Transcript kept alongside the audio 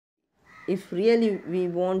If really we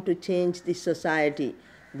want to change the society,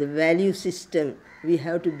 the value system, we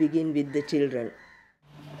have to begin with the children.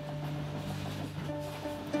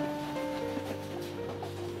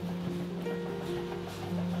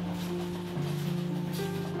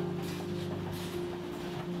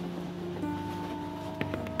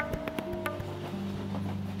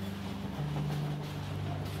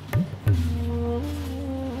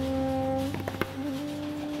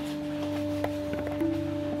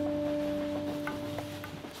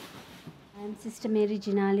 Sister Mary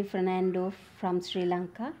Jinali Fernando from Sri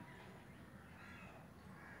Lanka.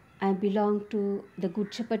 I belong to the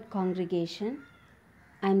Good Shepherd congregation.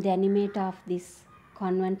 I am the animator of this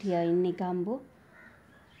convent here in Negombo.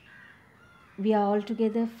 We are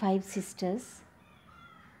altogether 5 sisters.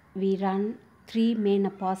 We run 3 main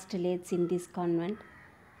apostolates in this convent.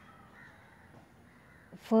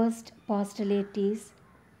 First apostolate is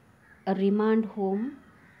a remand home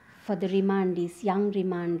for the remandees, young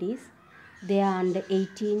remandees. They are under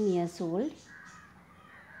 18 years old.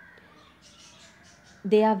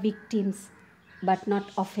 They are victims but not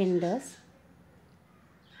offenders.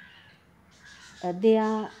 They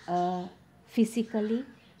are physically,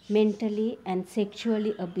 mentally and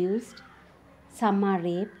sexually abused. Some are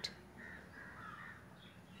raped.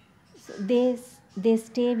 So they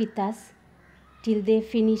stay with us till they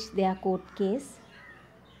finish their court case,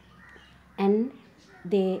 and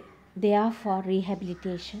they are for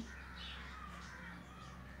rehabilitation.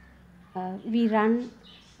 We run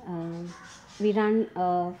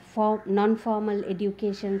a non-formal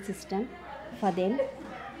education system for them.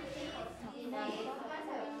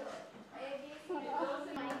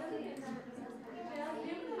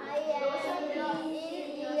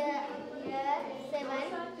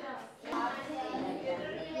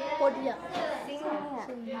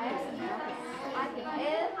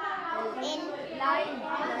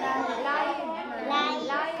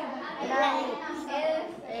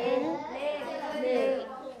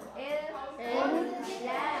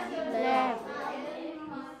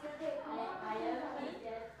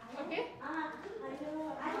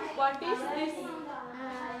 What is this?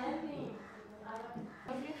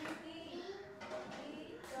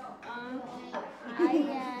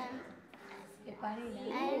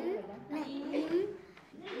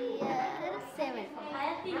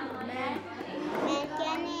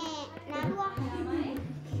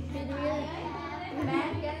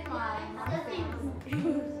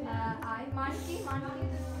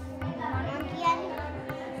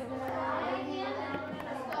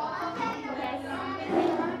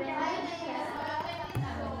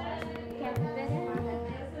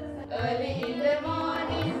 Early in the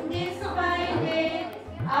morning, this fine day,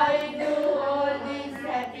 I do all this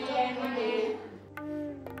happy and gay.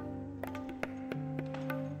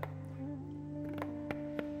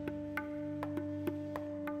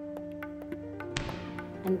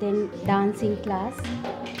 And then dancing class,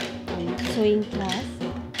 sewing class,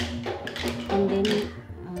 and then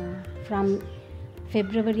from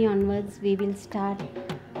February onwards we will start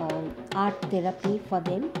art therapy for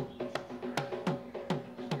them,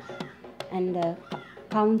 and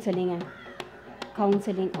counseling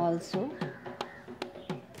also.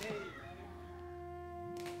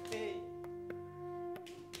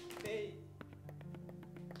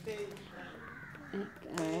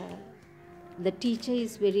 The teacher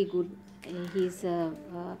is very good. He's a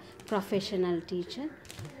professional teacher.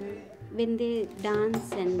 When they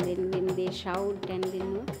dance and when they shout, and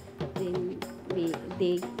then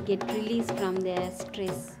they get released from their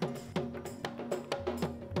stress.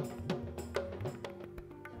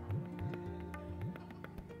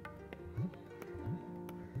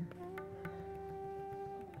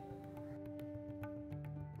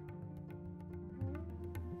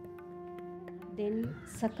 Then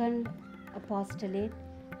second apostolate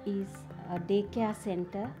is a daycare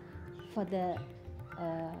center for the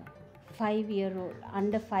 5-year-old,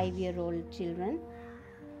 under 5-year-old children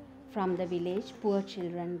from the village, poor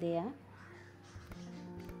children there.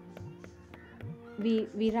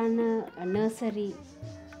 We run a nursery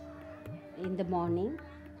in the morning,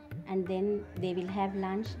 and then they will have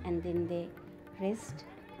lunch and then they rest.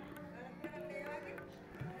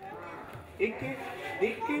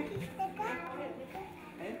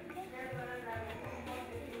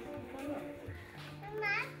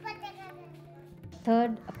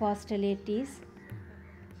 Third apostolate is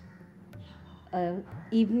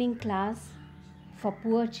evening class for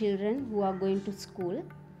poor children who are going to school.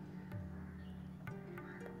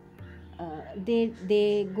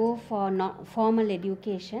 They go for formal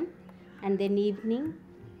education, and then evening,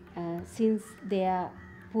 since they are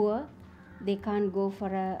poor, they can't go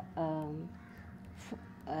for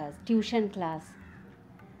tuition class.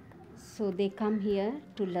 So they come here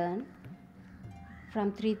to learn.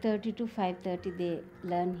 From 3:30 to 5:30 they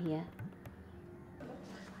learn here.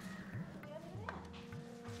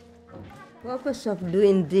 Purpose of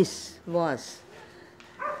doing this was,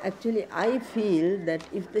 actually I feel that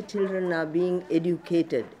if the children are being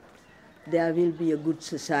educated, there will be a good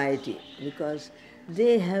society, because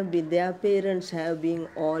their parents have been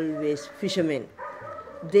always fishermen.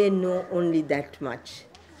 They know only that much,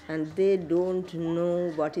 and they don't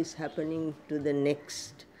know what is happening to the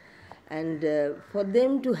next. And for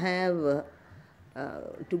them to have,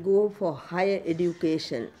 to go for higher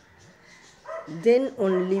education, then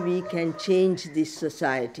only we can change this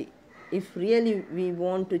society. If really we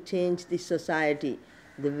want to change this society,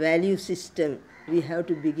 the value system, we have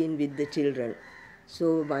to begin with the children.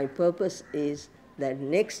 So my purpose is that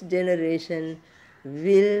next generation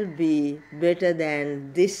will be better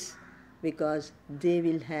than this, because they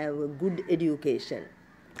will have a good education.